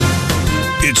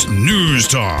It's news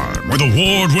time with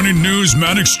award-winning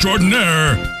newsman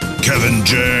extraordinaire, Kevin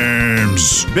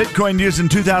James. Bitcoin used in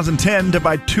 2010 to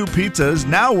buy 2 pizzas,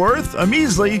 now worth a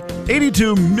measly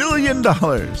 $82 million.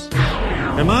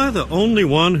 Am I the only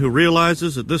one who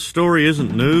realizes that this story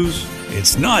isn't news?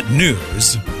 It's not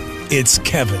news. It's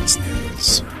Kevin's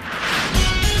news.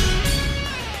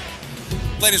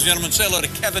 Ladies and gentlemen, say hello to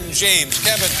Kevin James.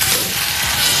 Kevin.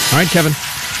 All right, Kevin.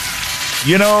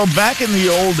 You know, back in the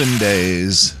olden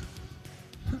days,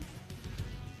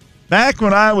 back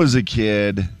when I was a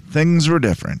kid, things were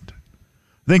different.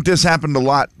 I think this happened a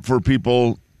lot for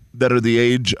people that are the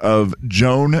age of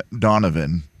Joan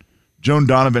Donovan. Joan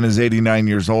Donovan is 89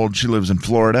 years old. She lives in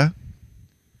Florida.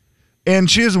 And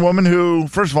she is a woman who,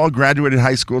 first of all, graduated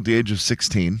high school at the age of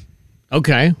 16.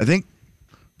 Okay. I think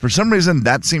for some reason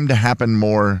that seemed to happen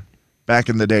more back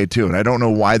in the day, too. And I don't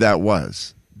know why that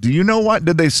was. Do you know what?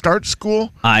 Did they start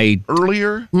school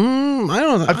earlier? I don't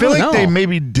know. I feel like they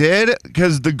maybe did,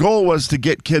 because the goal was to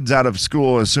get kids out of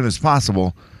school as soon as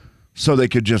possible so they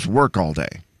could just work all day.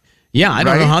 Yeah, I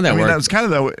don't know how that worked. That was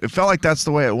kind of it felt like that's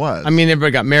the way it was. I mean,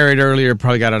 everybody got married earlier,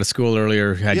 probably got out of school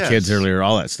earlier, had Yes. kids earlier,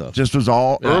 all that stuff. Just was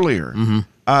all earlier.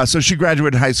 Mm-hmm. So she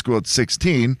graduated high school at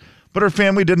 16, but her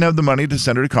family didn't have the money to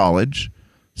send her to college.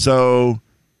 So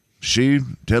she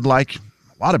did like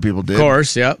a lot of people did. Of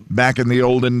course, yep. Back in the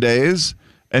olden days,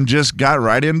 and just got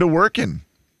right into working.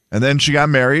 And then she got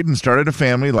married and started a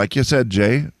family. Like you said,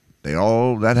 Jay,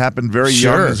 that happened very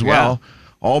young as well,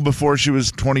 all before she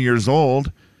was 20 years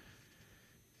old.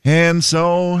 And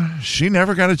so she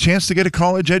never got a chance to get a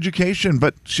college education,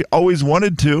 but she always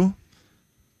wanted to.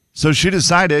 So she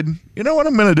decided, you know what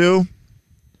I'm going to do?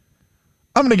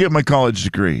 I'm going to get my college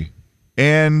degree.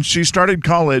 And she started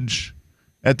college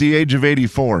at the age of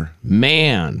 84.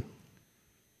 Man.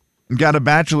 And got a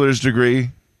bachelor's degree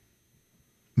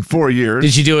in 4 years.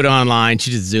 Did she do it online?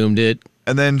 She just Zoomed it?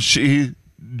 And then she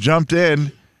jumped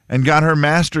in and got her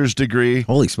master's degree.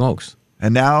 Holy smokes.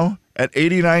 And now, at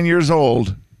 89 years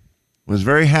old, was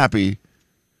very happy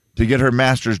to get her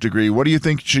master's degree. What do you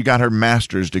think she got her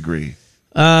master's degree?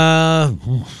 A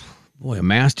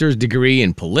master's degree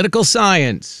in political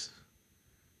science.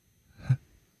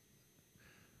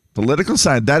 Political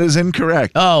science. That is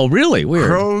incorrect. Oh, really? Weird.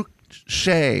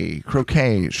 Crocheting.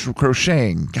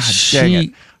 God dang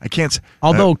it. I can't.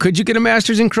 Although, could you get a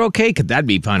master's in croquet? Could that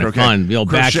be kind of fun? The old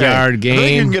Crochet. backyard game. I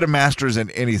think you can get a master's in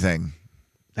anything.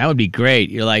 That would be great.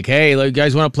 You're like, hey, you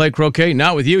guys want to play croquet?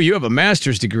 Not with you. You have a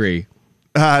master's degree.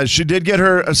 She did get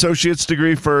her associate's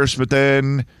degree first, but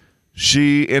then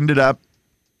she ended up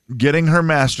getting her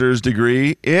master's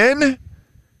degree in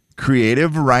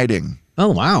creative writing. Oh,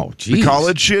 wow. Jeez. The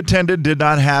college she attended did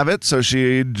not have it, so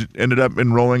she ended up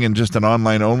enrolling in just an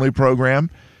online-only program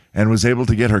and was able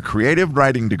to get her creative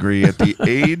writing degree at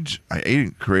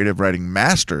the creative writing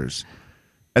master's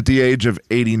at the age of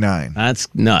 89. That's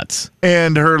nuts.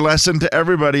 And her lesson to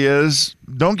everybody is,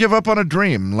 don't give up on a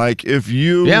dream. Like, if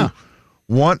you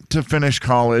want to finish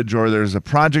college or there's a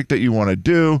project that you want to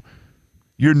do,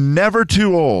 you're never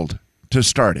too old to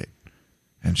start it.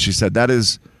 And she said, that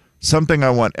is something I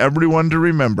want everyone to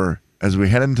remember as we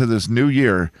head into this new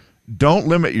year. Don't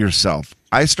limit yourself.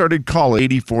 I started college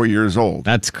 84 years old.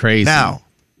 That's crazy. Now,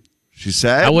 she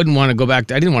said, I didn't want to go back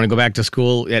to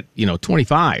school at,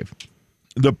 25.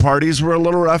 The parties were a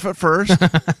little rough at first.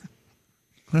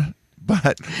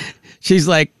 But she's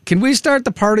like, can we start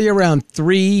the party around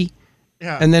 3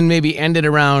 and then maybe end it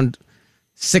around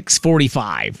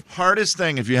 6:45? Hardest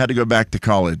thing if you had to go back to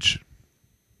college.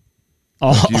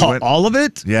 All of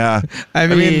it? Yeah. I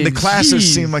mean, the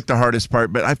classes seem like the hardest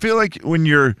part, but I feel like when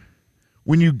you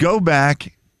go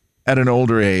back at an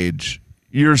older age,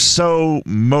 you're so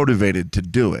motivated to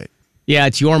do it. Yeah,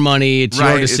 it's your money, it's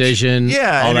your decision,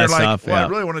 all that stuff. Well, I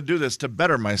really want to do this to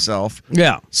better myself.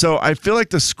 Yeah. So I feel like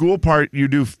the school part you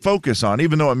do focus on,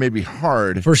 even though it may be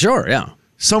hard. For sure, yeah.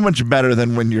 So much better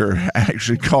than when you're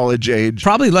actually college age.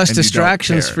 Probably less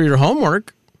distractions for your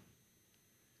homework.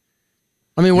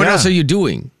 I mean, what else are you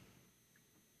doing?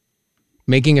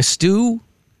 Making a stew?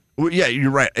 Well, yeah, you're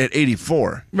right. At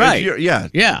 84. Right. Yeah.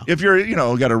 If you're,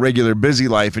 got a regular busy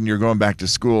life and you're going back to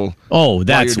school. Oh,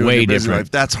 that's way different.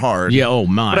 Life, that's hard. Yeah, oh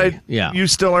my. But you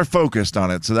still are focused on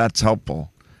it, so that's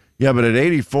helpful. Yeah, but at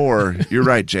 84, you're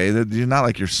right, Jay. You're not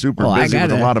like you're super busy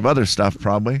with a lot of other stuff,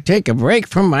 probably. Take a break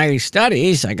from my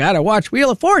studies. I got to watch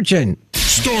Wheel of Fortune.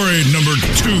 Story number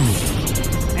 2.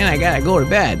 And I got to go to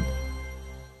bed.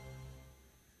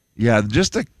 Yeah,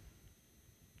 just the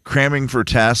cramming for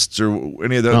tests or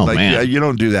any of those. You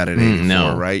don't do that at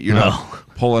 84, right? You're not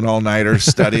pulling all-nighters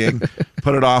studying,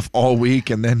 put it off all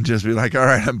week, and then just be like, all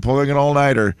right, I'm pulling an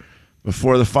all-nighter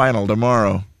before the final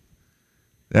tomorrow.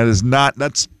 That is not,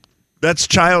 that's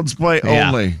child's play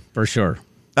only. For sure.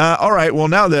 All right, well,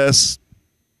 now this.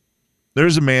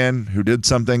 There's a man who did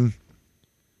something.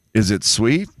 Is it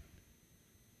sweet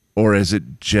or is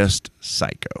it just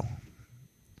psycho?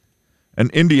 An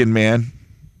Indian man.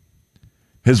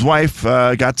 His wife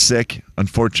got sick,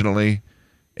 unfortunately,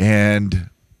 and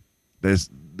the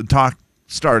talk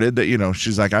started that,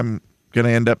 she's like, I'm going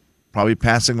to end up probably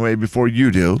passing away before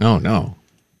you do. Oh, no.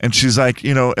 And she's like,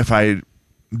 if I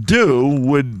do,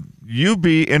 would you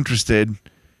be interested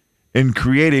in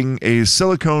creating a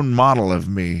silicone model of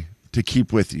me to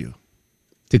keep with you?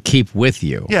 To keep with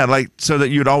you? Yeah, like so that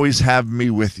you'd always have me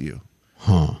with you.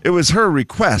 Huh. It was her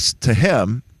request to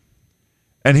him,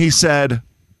 and he said,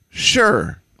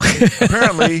 sure.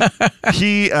 Apparently,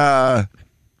 he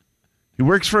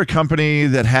works for a company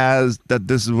that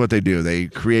this is what they do. They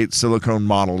create silicone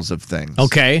models of things.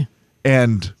 Okay.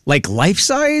 And like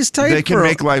life-size type? They can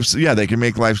make they can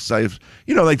make life-size,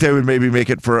 like they would maybe make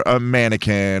it for a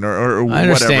mannequin or whatever. I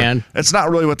understand. That's not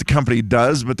really what the company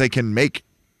does, but they can make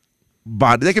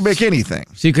they can make anything.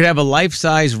 So you could have a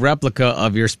life-size replica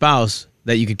of your spouse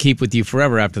that you could keep with you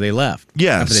forever after they left.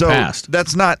 Yeah, after so they passed.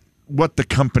 That's not what the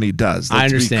company does. Let's I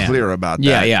understand. be clear about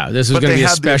that. Yeah. This is going to be a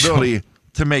special. But they have the ability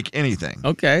to make anything.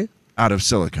 Okay. Out of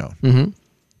silicone. Mm-hmm.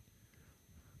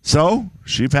 So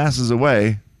she passes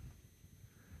away,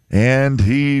 and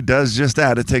he does just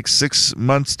that. It takes 6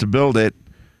 months to build it,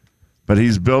 but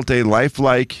he's built a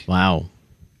lifelike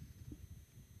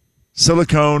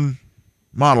silicone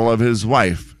model of his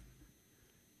wife,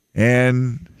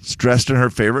 and it's dressed in her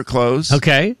favorite clothes.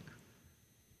 Okay.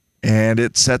 And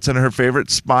it sets in her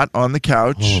favorite spot on the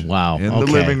couch. Oh, wow. In the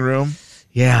living room.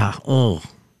 Yeah. Oh.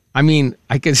 I mean,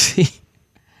 I could see.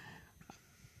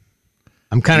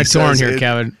 I'm kind of torn here,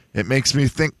 Kevin. It makes me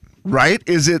think, right?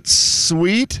 Is it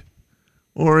sweet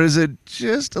or is it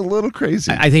just a little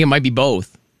crazy? I think it might be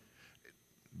both.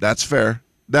 That's fair.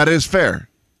 That is fair.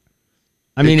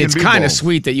 I mean, it's kind of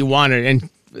sweet that you want it. And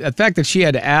the fact that she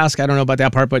had to ask, I don't know about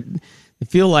that part, but I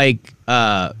feel like...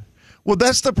 well,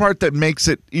 that's the part that makes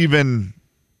it even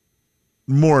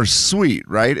more sweet,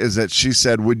 right? Is that she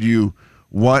said, would you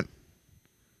want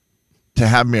to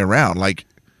have me around? Like,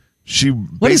 she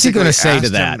what is he going to say to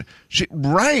that? So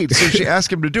she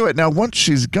asked him to do it. Now, once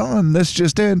she's gone, this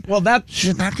just in. Well,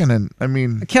 she's not going to, I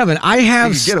mean. Kevin, I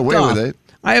have get away with it.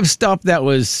 I have stuff that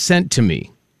was sent to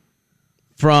me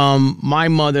from my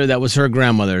mother that was her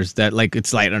grandmother's that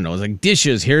it's like, I don't know, it's like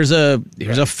dishes. Here's a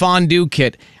fondue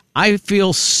kit. I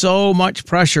feel so much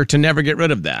pressure to never get rid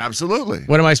of that. Absolutely.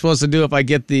 What am I supposed to do if I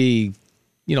get the,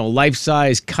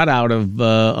 life-size cutout of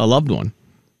a loved one?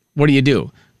 What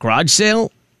do? Garage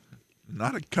sale?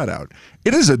 Not a cutout.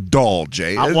 It is a doll,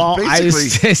 Jay. Well,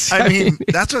 I mean,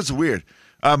 that's what's weird.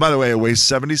 By the way, it weighs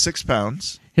 76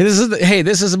 pounds. Hey,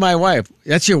 this is my wife.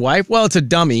 That's your wife? Well, it's a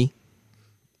dummy.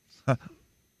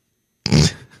 Jay,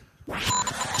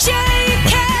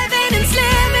 Kevin, and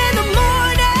Slim in the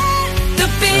morning. The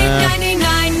big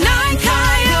 99.9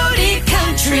 Coyote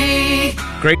Country.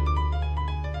 Great.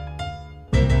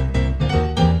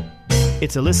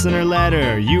 It's a listener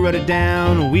letter. You wrote it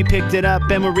down. We picked it up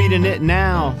and we're reading it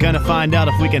now. Gonna find out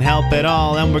if we can help at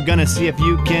all. And we're gonna see if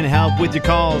you can help with your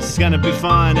calls. It's gonna be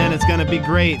fun and it's gonna be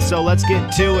great. So let's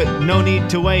get to it. No need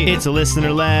to wait. It's a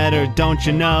listener letter, don't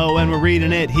you know? And we're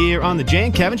reading it here on the Jay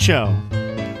and Kevin Show.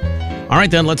 All right,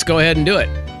 then, let's go ahead and do it.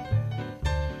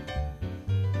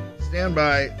 Stand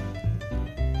by.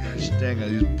 Gosh dang it,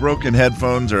 these broken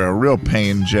headphones are a real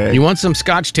pain, Jay. You want some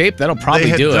Scotch tape? That'll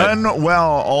probably do it. They had done well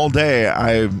all day.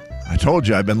 I told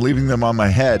you, I've been leaving them on my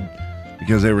head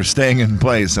because they were staying in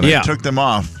place, and I took them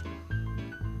off.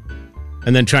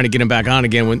 And then trying to get them back on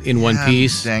again in one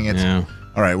piece. Dang it. Yeah.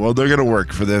 All right, well, they're going to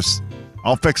work for this.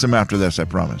 I'll fix them after this, I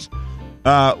promise.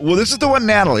 Well, this is the one,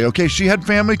 Natalie. Okay, she had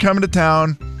family coming to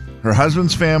town. Her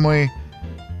husband's family.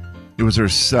 It was her,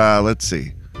 let's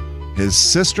see, his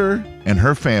sister and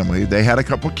her family. They had a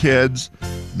couple kids.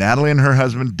 Natalie and her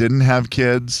husband didn't have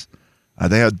kids.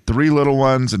 They had 3 little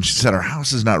ones, and she said our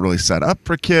house is not really set up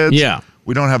for kids. Yeah.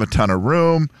 We don't have a ton of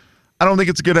room. I don't think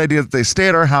it's a good idea that they stay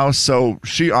at our house, so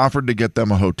she offered to get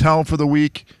them a hotel for the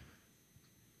week.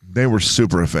 They were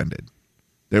super offended.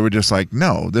 They were just like,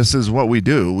 no, this is what we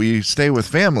do. We stay with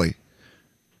family.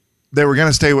 They were going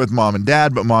to stay with mom and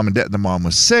dad, but the mom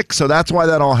was sick, so that's why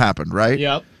that all happened, right?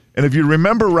 Yep. And if you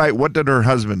remember right, what did her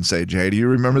husband say, Jay? Do you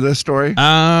remember this story?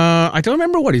 I don't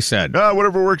remember what he said.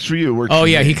 Whatever works for you works for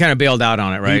yeah, me. he kind of bailed out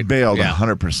on it, right? He bailed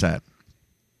 100%.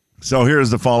 So here's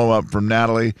the follow-up from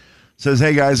Natalie. Says,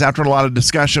 hey, guys, after a lot of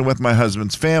discussion with my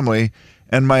husband's family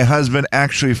and my husband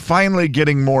actually finally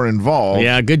getting more involved,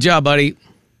 Yeah, good job, buddy.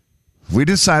 we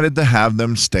decided to have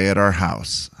them stay at our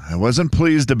house. I wasn't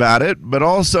pleased about it, but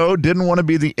also didn't want to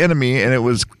be the enemy, and it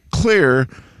was clear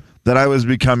that I was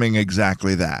becoming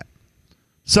exactly that.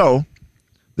 So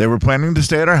they were planning to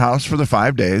stay at our house for the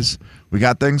 5 days. We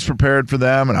got things prepared for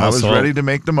them, and I was ready to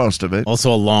make the most of it.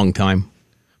 Also a long time.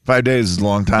 5 days is a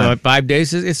long time. 5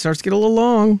 days, it starts to get a little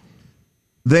long.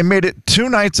 They made it 2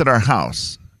 nights at our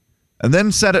house and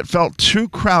then said it felt too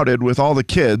crowded with all the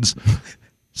kids.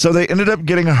 So they ended up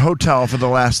getting a hotel for the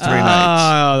last 3 nights.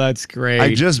 Oh, that's great.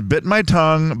 I just bit my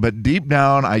tongue, but deep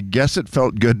down, I guess it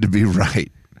felt good to be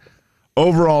right.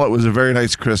 Overall, it was a very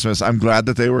nice Christmas. I'm glad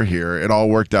that they were here. It all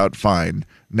worked out fine.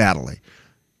 Natalie,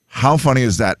 how funny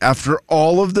is that? After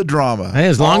all of the drama. Hey,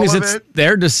 as long as it's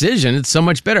their decision, it's so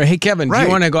much better. Hey, Kevin, do Right. you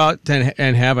want to go out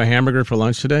and have a hamburger for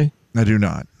lunch today? I do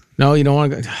not. No, you don't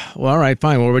want to go? Well, all right,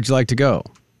 fine. Where would you like to go?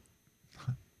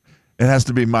 It has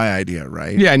to be my idea,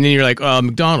 right? Yeah, and then you're like,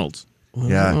 McDonald's.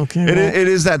 Yeah. Okay. It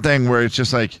is that thing where it's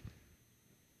just like,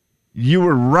 you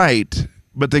were right,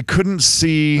 but they couldn't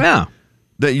see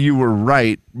that you were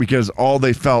right because all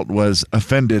they felt was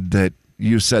offended that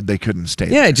you said they couldn't stay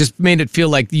Yeah, there. it just made it feel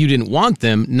like you didn't want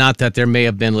them, not that there may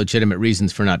have been legitimate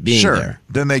reasons for not being Sure. there.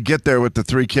 Then they get there with the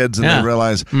 3 kids and Yeah. they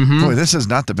realize, boy, this is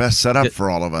not the best setup for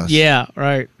all of us. Yeah,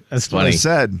 right. That's What I funny.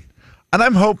 said. And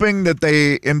I'm hoping that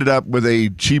they ended up with a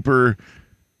cheaper,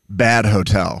 bad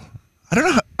hotel. I don't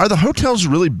know. Are the hotels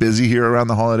really busy here around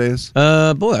the holidays?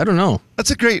 Boy, I don't know. That's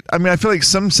a great. I mean, I feel like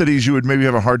some cities you would maybe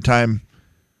have a hard time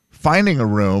finding a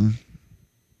room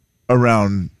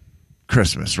around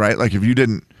Christmas, right? Like if you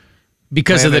didn't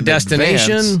Because of plan the in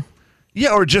destination? advance.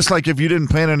 Yeah, or just like if you didn't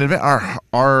plan in advance.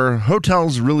 Are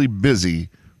hotels really busy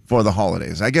for the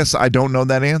holidays? I guess I don't know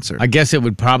that answer. I guess it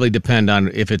would probably depend on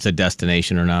if it's a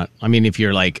destination or not. I mean, if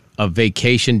you're like a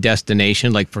vacation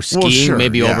destination, like for skiing, sure,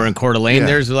 maybe yeah. over in Coeur d'Alene, Yeah.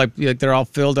 there's like they're all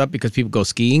filled up because people go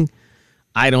skiing.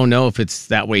 I don't know if it's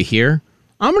that way here.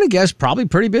 I'm going to guess probably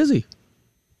pretty busy.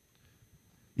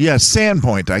 Yeah,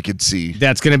 Sandpoint, I could see.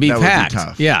 That's going to be That would be packed.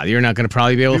 tough. Yeah, you're not going to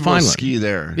probably be able People to find one. ski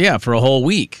there. Yeah, for a whole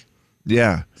week.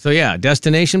 Yeah, So yeah,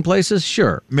 destination places,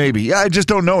 sure. maybe. Yeah, I just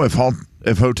don't know if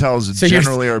hotels So you're-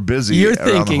 generally are busy You're around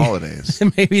thinking the holidays.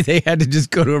 maybe they had to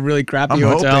just go to a really crappy I'm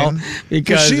hotel hoping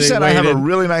because she they said I have a waited.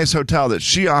 really nice hotel that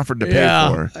she offered to pay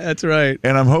Yeah, for, that's right.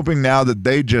 and I'm hoping now that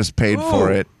they just paid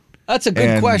for it. That's a good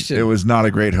and question. It was not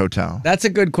a great hotel. That's a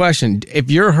good question.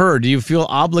 If you're her, do you feel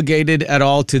obligated at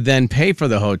all to then pay for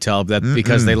the hotel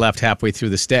because they left halfway through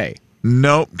the stay?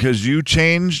 Nope, because you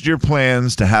changed your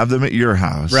plans to have them at your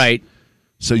house. Right.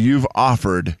 So you've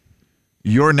offered,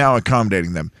 you're now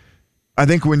accommodating them. I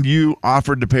think when you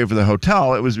offered to pay for the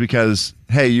hotel, it was because,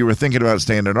 hey, you were thinking about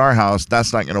staying at our house.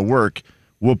 That's not going to work.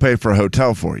 We'll pay for a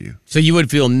hotel for you. So you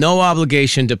would feel no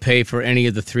obligation to pay for any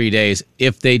of the 3 days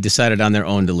if they decided on their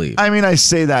own to leave. I mean, I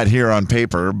say that here on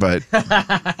paper, but,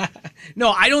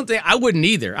 No, I don't think I wouldn't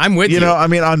either. I'm with you. you know, I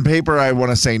mean, on paper, I want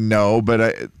to say no,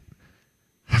 but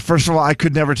first of all, I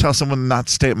could never tell someone not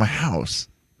to stay at my house.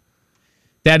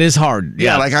 That is hard.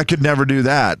 Yeah, like I could never do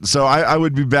that. So I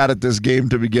would be bad at this game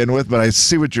to begin with, but I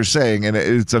see what you're saying. And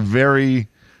it's a very,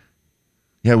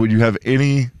 would you have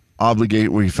any obligate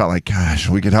where you felt like, gosh,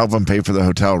 we could help them pay for the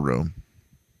hotel room?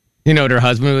 You know what her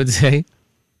husband would say?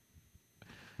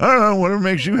 I don't know. Whatever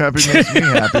makes you happy makes me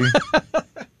happy.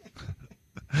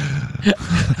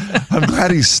 I'm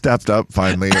glad he stepped up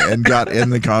finally and got in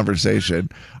the conversation.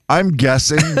 I'm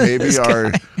guessing maybe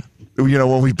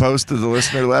when we posted the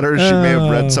listener letter, she may have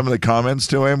read some of the comments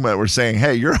to him that were saying,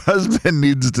 hey, your husband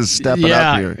needs to step it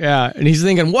up here. Yeah. And he's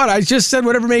thinking, what? I just said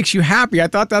whatever makes you happy. I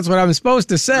thought that's what I'm supposed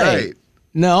to say. Right.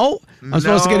 No? I'm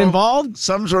supposed to get No, involved?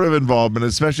 Some sort of involvement,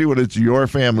 especially when it's your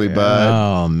family, bud.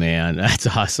 Oh, man. That's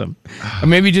awesome. Or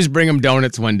maybe just bring them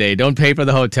donuts one day. Don't pay for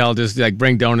the hotel. Just like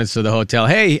bring donuts to the hotel.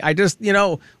 Hey, I just, we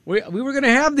were going to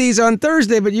have these on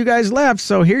Thursday, but you guys left.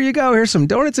 So here you go. Here's some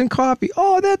donuts and coffee.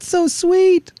 Oh, that's so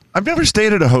sweet. I've never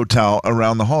stayed at a hotel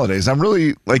around the holidays. I'm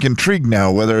really intrigued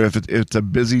now whether if it's a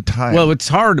busy time. Well, it's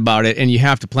hard about it, and you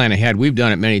have to plan ahead. We've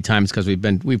done it many times because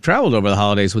we've traveled over the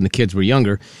holidays when the kids were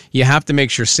younger. You have to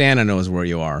make sure Santa knows where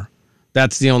you are.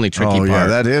 That's the only tricky part. Yeah,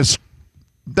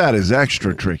 that is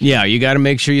extra tricky. Yeah, you got to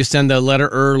make sure you send the letter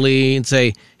early and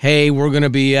say, hey, we're going to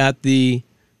be at the,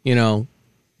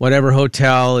 whatever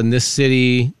hotel in this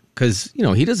city. Because,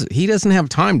 he doesn't have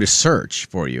time to search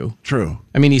for you. True.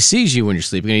 I mean, he sees you when you're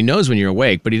sleeping, and he knows when you're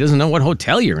awake, but he doesn't know what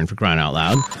hotel you're in, for crying out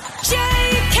loud. Jay,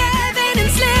 Kevin,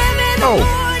 and Slim in the morning.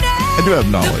 I do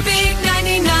have knowledge. The big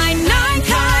 99.9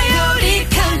 Coyote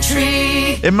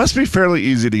Country. It must be fairly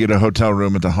easy to get a hotel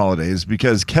room at the holidays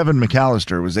because Kevin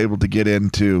McAllister was able to get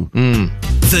into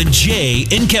The Jay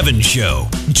and Kevin Show.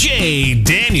 Jay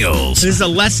Daniels. This is a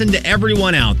lesson to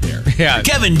everyone out there. Yeah.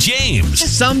 Kevin James.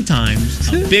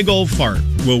 Sometimes a big old fart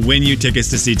will win you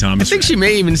tickets to see Thomas. I think she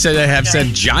may even have said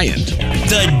giant.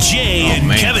 The Jay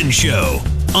and Kevin Show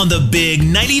on the Big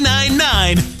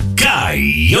 99.9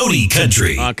 Coyote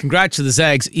Country. Congrats to the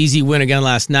Zags. Easy win again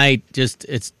last night.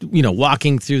 It's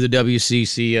walking through the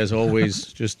WCC as always.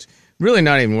 Just really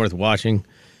not even worth watching.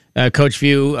 Coach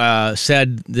Few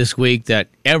said this week that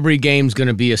every game's going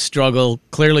to be a struggle.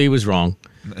 Clearly, he was wrong.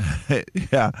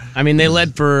 yeah. I mean, they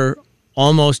led for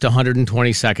almost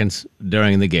 120 seconds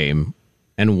during the game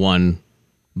and won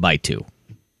by 2.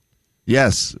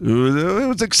 Yes, it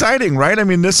was exciting, right? I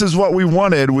mean, this is what we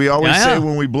wanted. We always say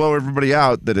when we blow everybody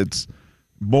out that it's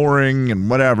boring and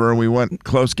whatever, and we want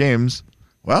close games.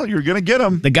 Well, you're going to get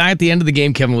them. The guy at the end of the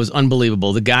game, Kevin, was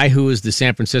unbelievable. The guy who was the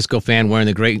San Francisco fan wearing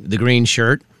the green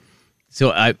shirt.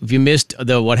 So if you missed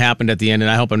what happened at the end, and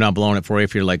I hope I'm not blowing it for you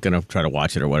if you're like going to try to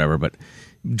watch it or whatever, but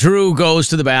Drew goes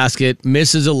to the basket,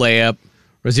 misses a layup.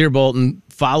 Rasir Bolton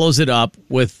follows it up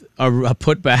with a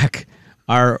putback.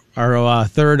 Our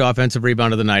third offensive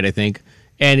rebound of the night, I think,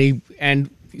 and he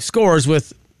scores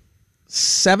with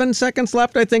 7 seconds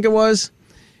left, I think it was,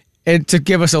 and to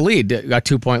give us a lead, a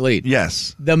 2-point lead.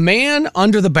 Yes, the man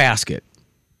under the basket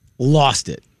lost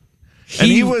it, and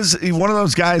he was one of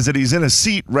those guys that he's in a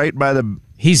seat right by the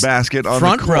basket on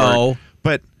front the court, row,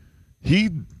 but he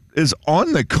is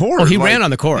on the court. Oh, he ran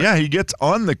on the court. Yeah, he gets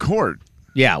on the court.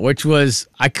 Yeah, which was,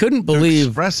 I couldn't believe.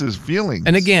 Express his feelings.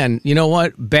 And again, you know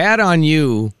what? Bad on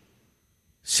you,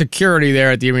 security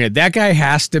there at the arena. That guy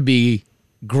has to be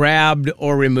grabbed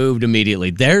or removed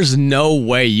immediately. There's no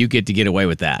way you get away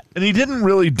with that. And he didn't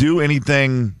really do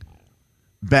anything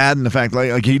bad in the fact,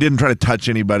 like he didn't try to touch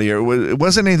anybody, or it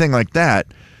wasn't anything like that.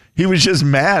 He was just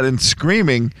mad and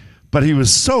screaming, but he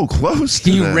was so close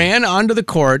to He ran onto the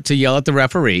court to yell at the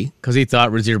referee because he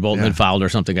thought Rasir Bolton had fouled or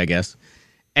something, I guess.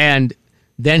 And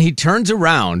then he turns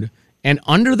around, and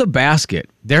under the basket,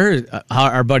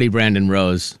 our buddy Brandon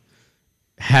Rose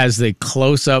has the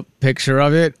close-up picture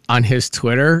of it on his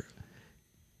Twitter.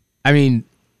 I mean,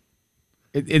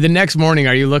 the next morning,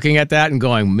 are you looking at that and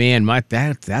going, man,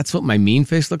 that's what my mean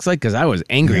face looks like? Because I was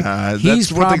angry.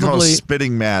 That's what they call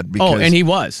spitting mad. Because and he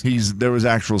was. There was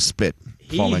actual spit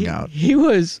falling out. He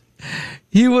was,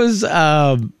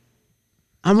 I'm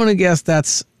going to guess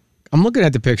I'm looking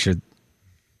at the picture,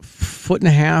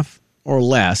 1.5 feet or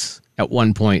less at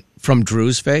one point from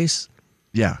Drew's face.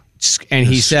 Yeah. And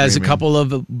he says a couple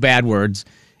of bad words,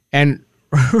 and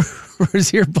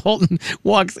Rasir Bolton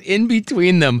walks in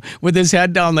between them with his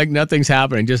head down like nothing's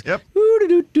happening. Just, which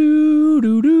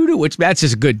that's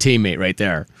just a good teammate right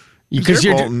there.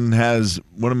 Rasir Bolton has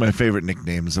one of my favorite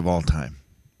nicknames of all time.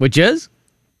 Which is?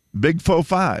 Big Faux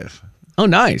Five. Oh,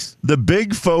 nice. The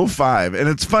Big Faux Five. And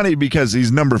it's funny because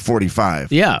he's number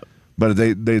 45. Yeah. But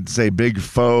they'd say Big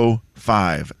Faux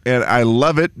Five. And I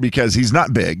love it because he's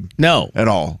not big. No. At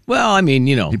all. Well, I mean,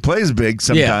 He plays big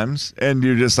sometimes. Yeah. And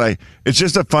you're just like, it's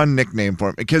just a fun nickname for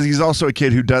him. Because he's also a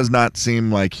kid who does not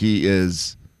seem like he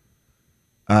is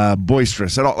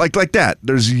boisterous at all. Like that.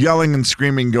 There's yelling and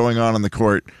screaming going on the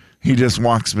court. He just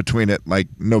walks between it like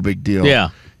no big deal. Yeah.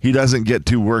 He doesn't get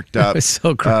too worked up. It's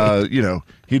so great.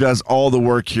 He does all the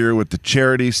work here with the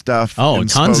charity stuff. Oh,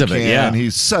 tons of it, yeah. And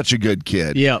he's such a good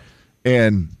kid. Yep.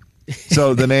 And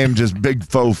so the name just Big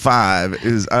Faux Five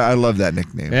is, I love that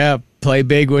nickname. Yeah, play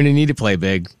big when you need to play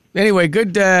big. Anyway,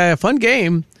 good, fun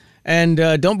game. And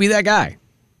don't be that guy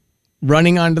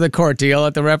running onto the court to yell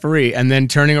at the referee and then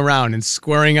turning around and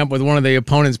squaring up with one of the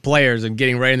opponent's players and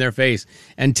getting right in their face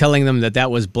and telling them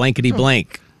that was blankety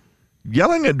blank.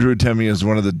 Yelling at Drew Timme is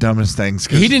one of the dumbest things.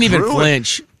 He didn't even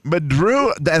flinch. But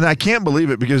Drew, and I can't believe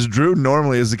it because Drew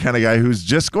normally is the kind of guy who's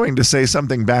just going to say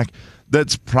something back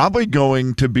that's probably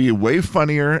going to be way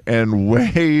funnier and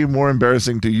way more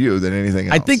embarrassing to you than anything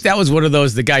else. I think that was one of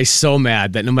those, the guy's so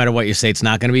mad that no matter what you say, it's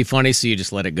not going to be funny, so you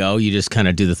just let it go. You just kind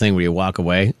of do the thing where you walk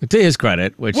away, to his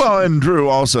credit. And Drew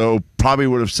also probably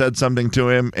would have said something to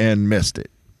him and missed it.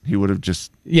 He would have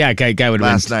just... Yeah, guy would have...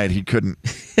 Last night, he couldn't...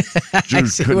 Drew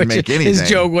couldn't make anything. His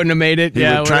joke wouldn't have made it. He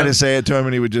would try to say it to him,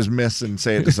 and he would just miss and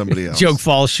say it to somebody else. Joke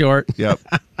falls short. Yep.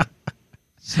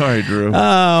 Sorry, Drew.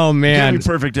 Oh, man. You can't be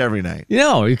perfect every night.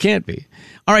 No, you can't be.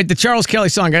 All right, the Charles Kelly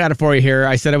song, I got it for you here.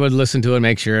 I said I would listen to it and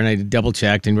make sure, and I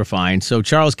double-checked, and we're fine. So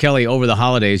Charles Kelly, over the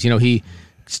holidays, he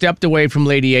stepped away from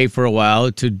Lady A for a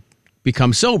while to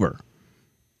become sober.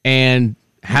 And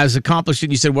has accomplished it.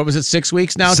 You said, what was it, 6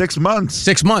 weeks now? 6 months.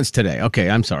 6 months today. Okay,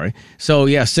 I'm sorry. So,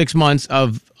 yeah, 6 months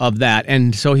of that.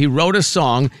 And so he wrote a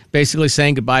song basically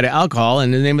saying goodbye to alcohol,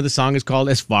 and the name of the song is called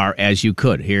As Far As You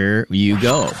Could. Here you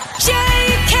go. Jay,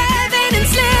 Kevin, and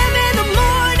Slim in the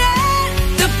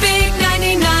morning. The big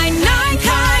 99.9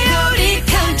 Coyote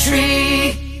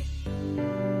Country.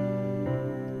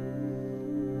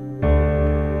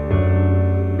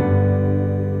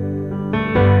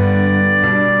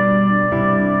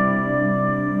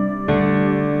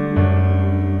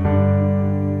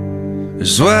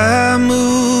 That's why I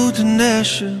moved to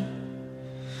Nashville,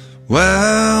 why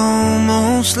I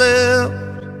almost left.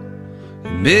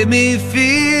 You made me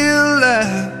feel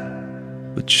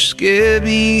alive, but you scared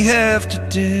me half to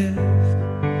death.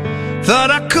 Thought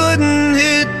I couldn't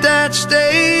hit that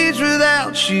stage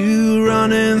without you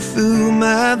running through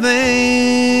my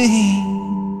veins.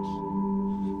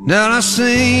 Now I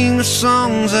sing the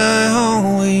songs I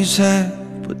always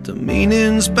have, but the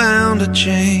meaning's bound to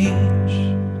change.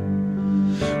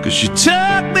 'Cause you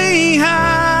took me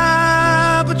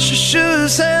high, but you sure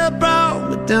as hell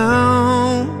brought me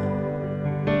down.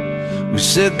 We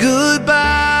said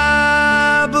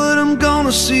goodbye, but I'm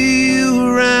gonna see you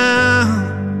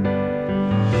around.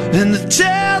 And to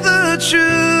tell the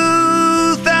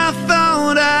truth, I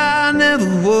thought I never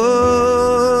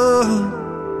would.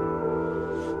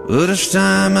 But it's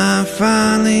time I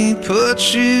finally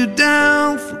put you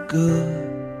down for good.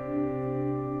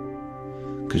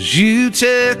 'Cause you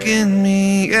taking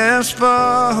me as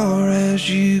far as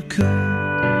you could.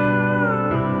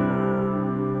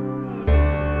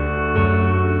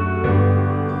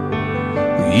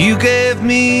 You gave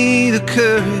me the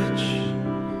courage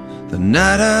the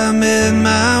night I met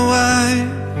my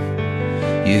wife.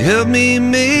 You helped me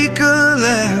make her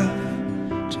laugh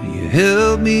till you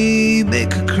helped me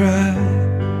make her cry.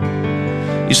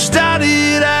 You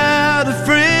started out a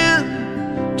friend,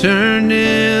 turned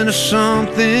into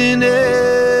something else.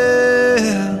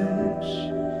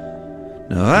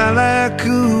 Now I like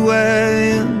who I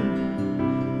am,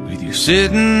 with you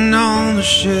sitting on the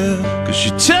shelf. 'Cause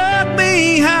you took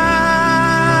me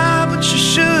high, but you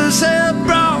sure as hell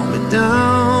brought me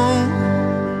down.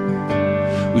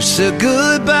 We said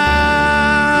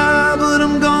goodbye, but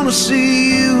I'm gonna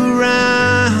see you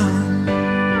around.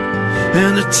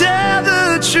 And to tell the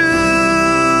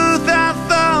truth, I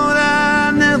thought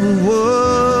I never would.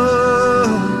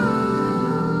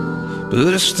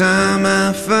 But it's time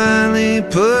I finally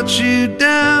put you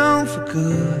down for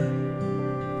good.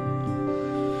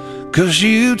 'Cause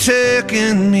you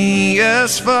taking me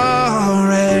as far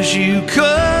as you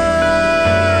could.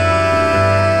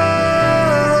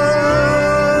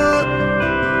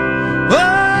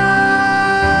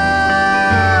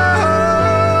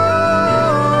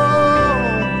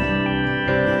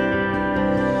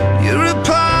 You're a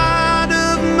part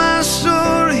of my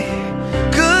story,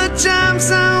 good times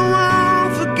I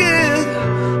won't forget.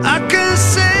 I can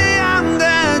say I'm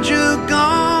glad you're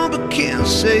gone, but can't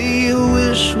say I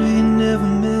wish we never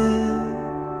met.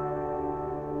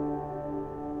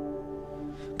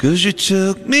 'Cause you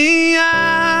took me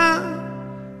out,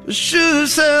 but sure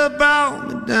as hell brought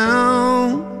me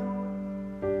down.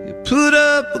 You put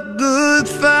up a good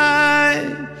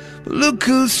fight, but look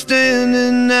who's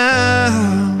standing now.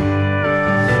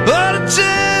 But to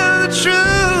tell the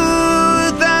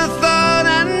truth, I thought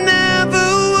I never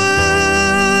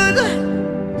would.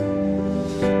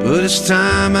 But it's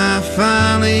time I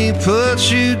finally put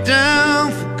you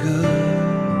down for good.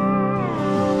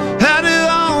 Had to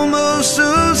almost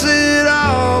lose it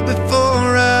all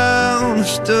before I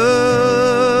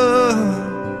understood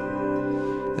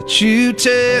that you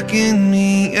taking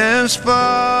me as far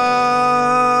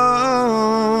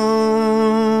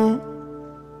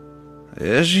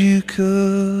as you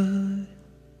could.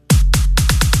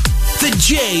 The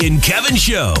Jay and Kevin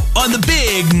Show on the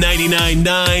Big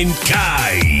 99.9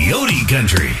 Coyote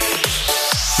Country.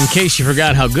 In case you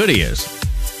forgot how good he is.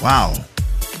 Wow.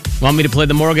 Want me to play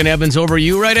the Morgan Evans Over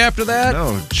You right after that?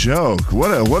 No joke.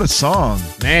 What a song.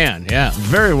 Man, yeah.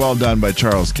 Very well done by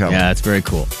Charles Kelly. Yeah, that's very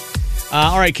cool.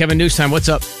 All right, Kevin, news time. What's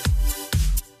up?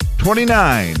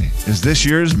 29 is this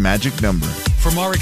year's magic number. For more